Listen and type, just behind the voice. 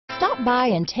Stop by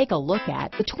and take a look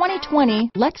at the 2020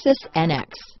 Lexus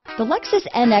NX. The Lexus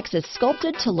NX is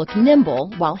sculpted to look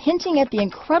nimble while hinting at the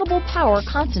incredible power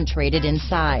concentrated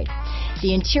inside.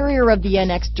 The interior of the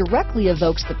NX directly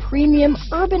evokes the premium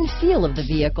urban feel of the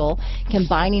vehicle,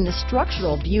 combining the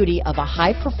structural beauty of a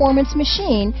high-performance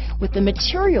machine with the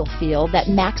material feel that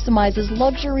maximizes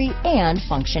luxury and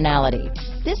functionality.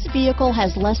 This vehicle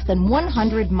has less than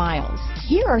 100 miles.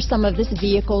 Here are some of this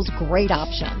vehicle's great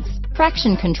options: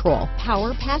 traction control,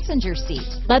 power passenger seat,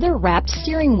 leather-wrapped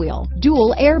steering wheel,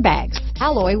 dual airbags,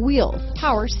 alloy wheels,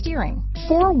 power steering,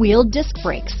 four-wheel disc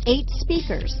brakes, 8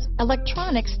 speakers,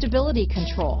 electronic stability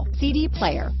control, CD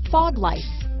player, fog lights,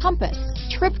 compass,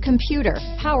 trip computer,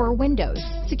 power windows,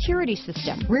 security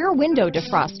system, rear window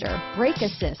defroster, brake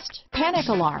assist, panic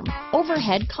alarm,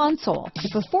 overhead console.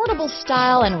 If affordable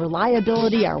style and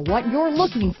reliability are what you're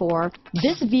looking for,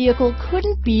 this vehicle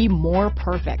couldn't be more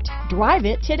perfect. Drive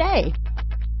it today.